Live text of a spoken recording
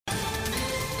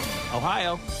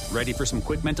Ohio, ready for some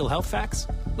quick mental health facts?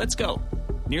 Let's go.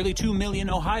 Nearly 2 million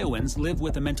Ohioans live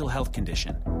with a mental health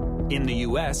condition. In the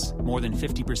U.S., more than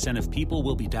 50% of people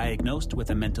will be diagnosed with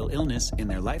a mental illness in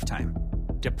their lifetime.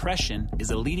 Depression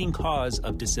is a leading cause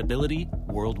of disability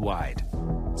worldwide.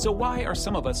 So why are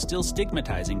some of us still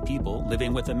stigmatizing people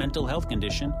living with a mental health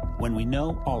condition when we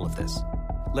know all of this?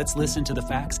 Let's listen to the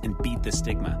facts and beat the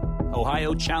stigma.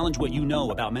 Ohio, challenge what you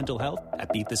know about mental health at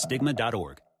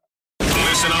beatthestigma.org.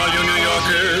 Listen, all you New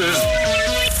Yorkers.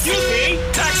 Excuse me.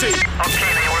 Taxi.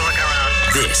 Okay, man, we're looking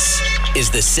around. This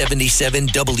is the 77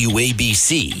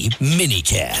 WABC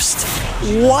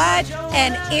minicast. What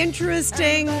an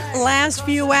interesting last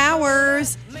few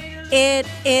hours. It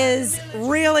is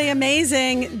really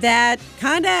amazing that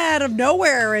kind of out of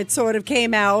nowhere it sort of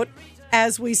came out,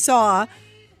 as we saw.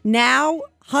 Now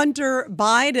Hunter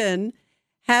Biden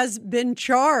has been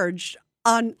charged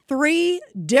on 3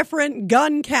 different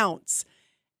gun counts.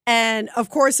 And, of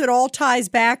course, it all ties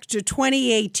back to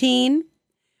 2018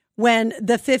 when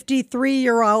the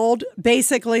 53-year-old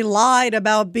basically lied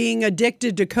about being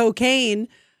addicted to cocaine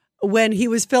when he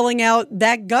was filling out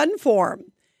that gun form.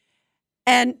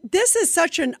 And this is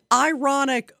such an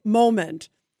ironic moment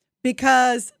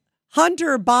because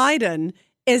Hunter Biden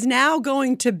is now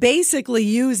going to basically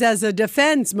use as a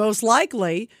defense, most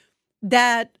likely,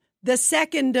 that the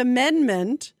Second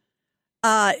Amendment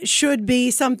should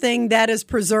be something that is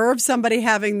preserved, somebody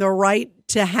having the right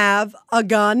to have a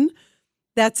gun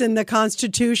that's in the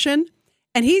Constitution.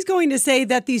 And he's going to say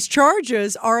that these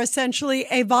charges are essentially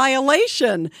a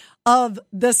violation of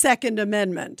the Second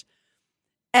Amendment.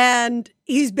 And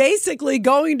he's basically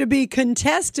going to be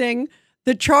contesting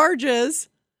the charges,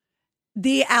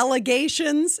 the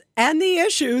allegations, and the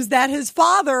issues that his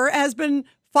father has been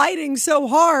fighting so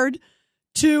hard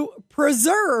to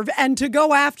preserve and to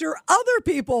go after other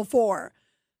people for.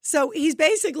 So he's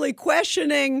basically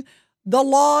questioning the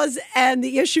laws and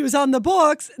the issues on the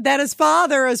books that his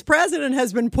father, as president,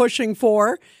 has been pushing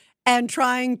for and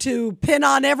trying to pin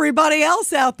on everybody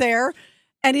else out there.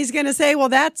 And he's going to say, well,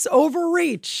 that's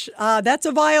overreach. That's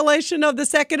a violation of the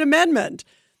Second Amendment.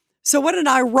 So what an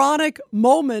ironic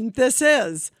moment this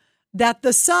is, that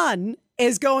the son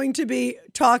is going to be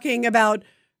talking about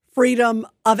freedom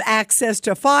of access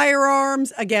to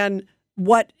firearms, again,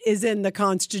 what is in the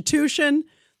Constitution.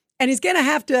 And he's going to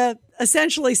have to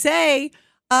essentially say,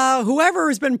 whoever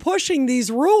has been pushing these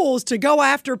rules to go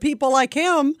after people like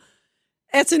him,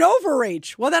 it's an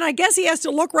overreach. Well, then I guess he has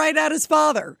to look right at his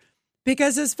father,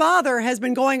 because his father has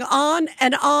been going on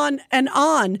and on and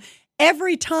on.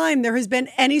 Every time there has been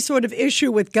any sort of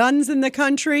issue with guns in the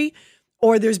country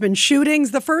or there's been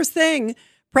shootings, the first thing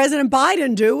President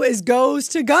Biden goes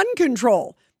to gun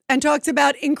control and talks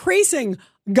about increasing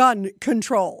gun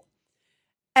control.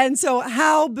 And so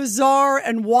how bizarre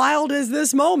and wild is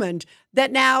this moment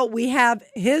that now we have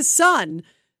his son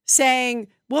saying,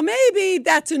 well, maybe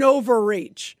that's an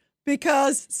overreach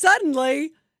because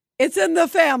suddenly it's in the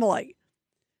family.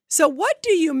 So what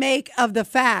do you make of the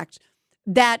fact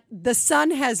that the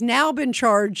son has now been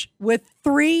charged with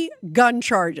 3 gun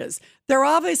charges? They're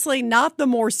obviously not the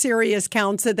more serious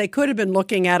counts that they could have been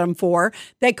looking at him for.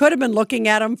 They could have been looking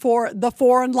at him for the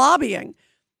foreign lobbying.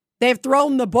 They've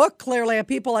thrown the book clearly at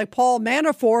people like Paul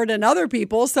Manafort and other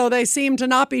people, so they seem to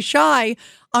not be shy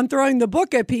on throwing the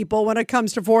book at people when it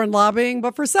comes to foreign lobbying.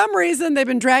 But for some reason, they've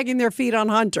been dragging their feet on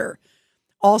Hunter.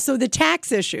 Also, the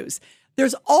tax issues.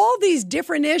 There's all these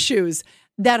different issues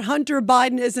that Hunter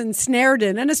Biden is ensnared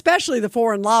in, and especially the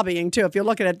foreign lobbying, too. If you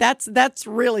look at it, that's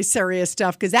really serious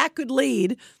stuff because that could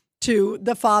lead to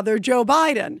the father, Joe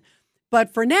Biden.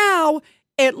 But for now,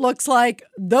 it looks like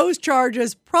those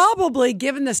charges probably,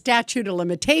 given the statute of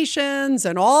limitations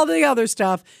and all the other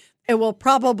stuff, it will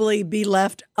probably be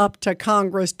left up to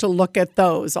Congress to look at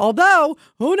those. Although,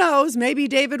 who knows, maybe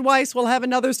David Weiss will have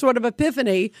another sort of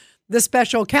epiphany, the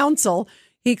special counsel.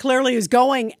 He clearly is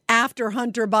going after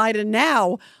Hunter Biden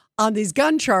now on these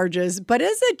gun charges. But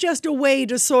is it just a way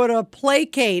to sort of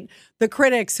placate the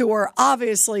critics who are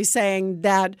obviously saying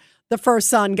that the first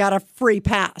son got a free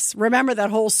pass? Remember that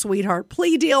whole sweetheart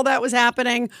plea deal that was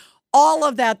happening? All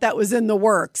of that was in the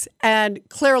works. And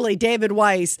clearly David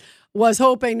Weiss was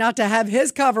hoping not to have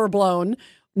his cover blown,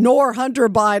 nor Hunter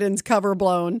Biden's cover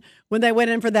blown, when they went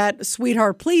in for that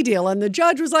sweetheart plea deal. And the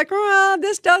judge was like,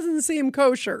 this doesn't seem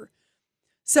kosher.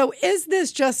 So is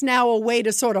this just now a way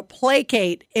to sort of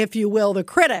placate, if you will, the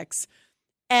critics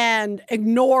and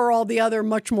ignore all the other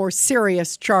much more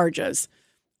serious charges?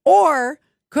 Or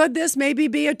could this maybe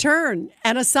be a turn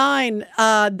and a sign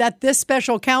that this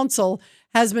special counsel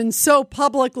has been so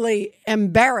publicly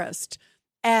embarrassed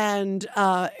and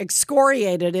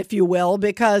excoriated, if you will,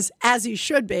 because as he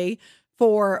should be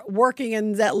for working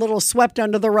in that little swept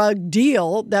under the rug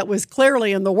deal that was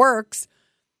clearly in the works,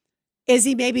 is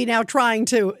he maybe now trying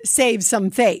to save some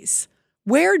face?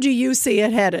 Where do you see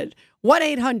it headed?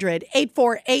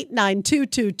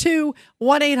 1-800-848-9222,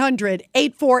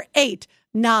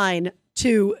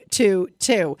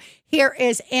 1-800-848-9222. Here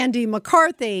is Andy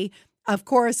McCarthy, of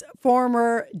course,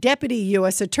 former deputy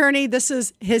U.S. attorney. This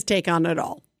is his take on it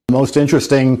all. The most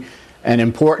interesting and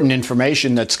important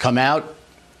information that's come out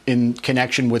in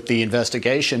connection with the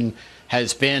investigation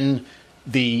has been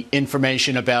the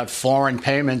information about foreign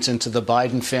payments into the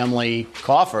Biden family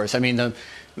coffers. I mean, the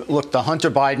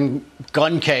Hunter Biden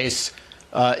gun case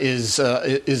is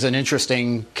an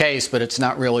interesting case, but it's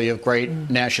not really of great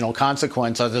national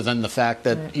consequence other than the fact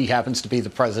that he happens to be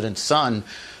the president's son.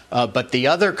 But the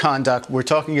other conduct, we're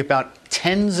talking about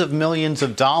tens of millions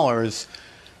of dollars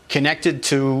connected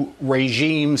to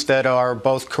regimes that are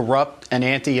both corrupt and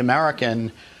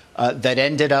anti-American that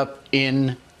ended up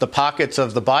in the pockets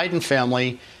of the Biden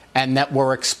family and that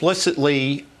were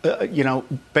explicitly,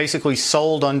 basically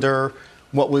sold under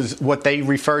what they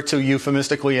refer to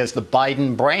euphemistically as the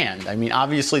Biden brand. I mean,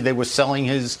 obviously they were selling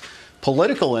his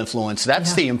political influence.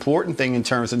 That's the important thing in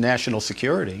terms of national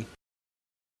security.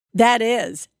 That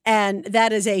is. And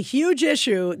that is a huge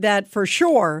issue that for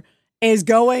sure is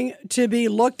going to be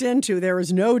looked into. There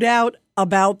is no doubt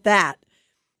about that.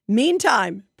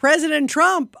 Meantime, President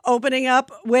Trump opening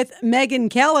up with Megyn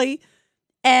Kelly,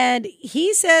 and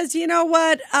he says, you know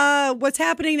what? What's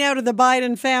happening now to the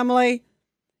Biden family?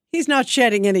 He's not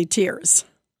shedding any tears.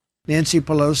 Nancy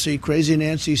Pelosi, crazy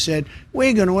Nancy, said,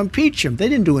 we're going to impeach him. They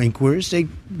didn't do inquiries. They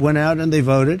went out and they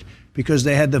voted because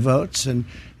they had the votes. And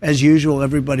as usual,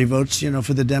 everybody votes,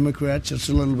 for the Democrats. It's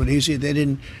a little bit easier. They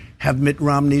didn't have Mitt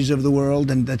Romneys of the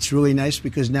world. And that's really nice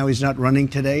because now he's not running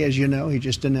today, as you know. He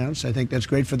just announced. I think that's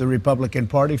great for the Republican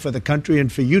Party, for the country,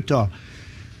 and for Utah.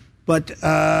 But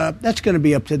that's going to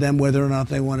be up to them whether or not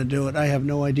they want to do it. I have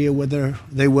no idea whether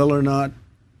they will or not.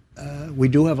 We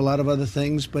do have a lot of other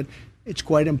things, but it's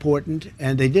quite important.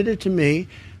 And they did it to me.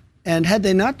 And had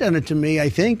they not done it to me, I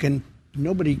think, and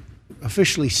nobody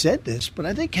officially said this, but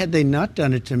I think had they not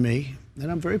done it to me,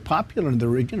 and I'm very popular in the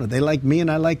region, they like me and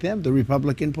I like them, the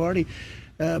Republican Party,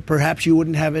 perhaps you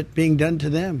wouldn't have it being done to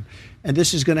them. And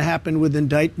this is going to happen with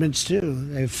indictments, too.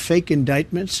 They have fake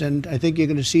indictments, and I think you're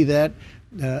going to see that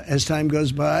as time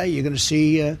goes by. You're going to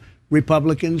see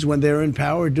Republicans, when they're in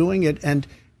power, doing it. And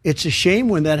it's a shame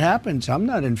when that happens. I'm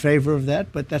not in favor of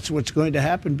that, but that's what's going to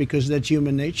happen because that's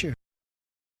human nature.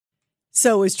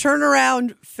 So is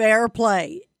turnaround fair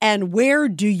play? And where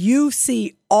do you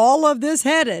see all of this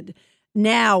headed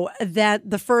now that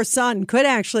the first son could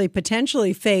actually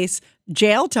potentially face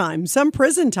jail time, some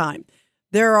prison time?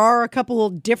 There are a couple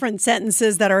of different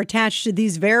sentences that are attached to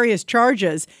these various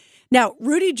charges. Now,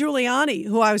 Rudy Giuliani,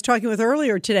 who I was talking with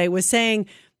earlier today, was saying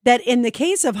that in the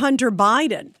case of Hunter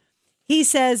Biden, he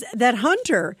says that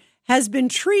Hunter has been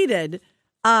treated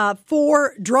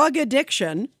for drug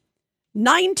addiction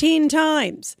 19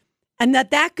 times. And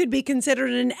that could be considered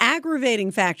an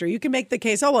aggravating factor. You can make the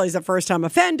case, oh, well, he's a first-time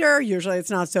offender. Usually it's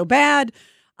not so bad.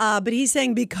 But he's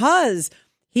saying because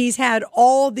he's had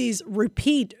all these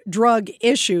repeat drug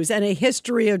issues and a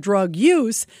history of drug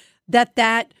use,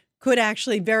 that could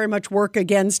actually very much work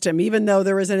against him. Even though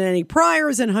there isn't any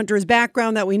priors in Hunter's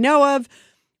background that we know of,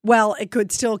 well, it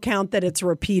could still count that it's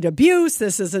repeat abuse.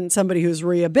 This isn't somebody who's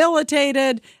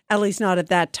rehabilitated, at least not at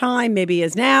that time, maybe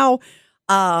is now.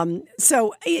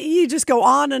 So you just go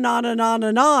on and on and on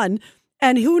and on.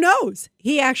 And who knows?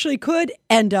 He actually could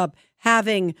end up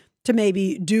having to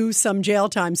maybe do some jail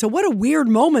time. So what a weird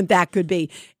moment that could be.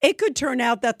 It could turn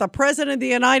out that the president of the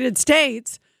United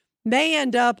States may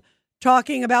end up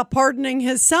talking about pardoning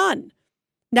his son.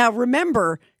 Now,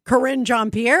 remember, Karine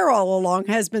Jean-Pierre all along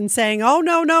has been saying, oh,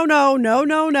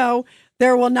 no.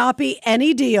 There will not be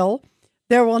any deal.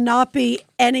 There will not be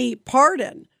any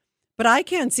pardon. But I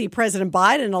can't see President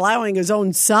Biden allowing his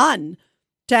own son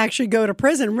to actually go to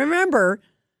prison. Remember,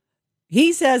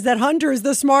 he says that Hunter is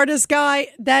the smartest guy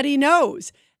that he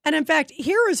knows. And in fact,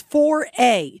 here is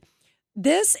 4A.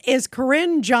 This is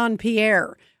Karine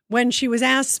Jean-Pierre when she was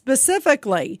asked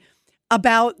specifically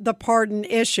about the pardon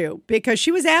issue, because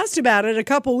she was asked about it a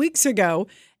couple weeks ago.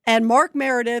 And Mark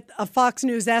Meredith of Fox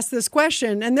News asked this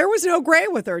question, and there was no gray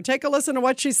with her. Take a listen to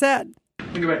what she said.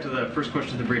 We go back to the first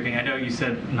question of the briefing. I know you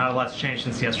said not a lot's changed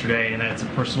since yesterday and that it's a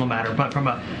personal matter, but from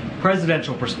a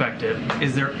presidential perspective,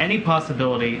 is there any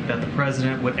possibility that the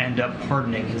president would end up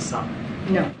pardoning his son?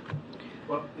 No.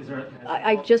 Well,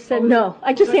 I just said no.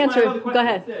 I just answered. Go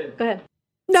ahead.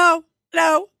 No.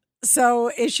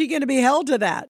 So is she going to be held to that?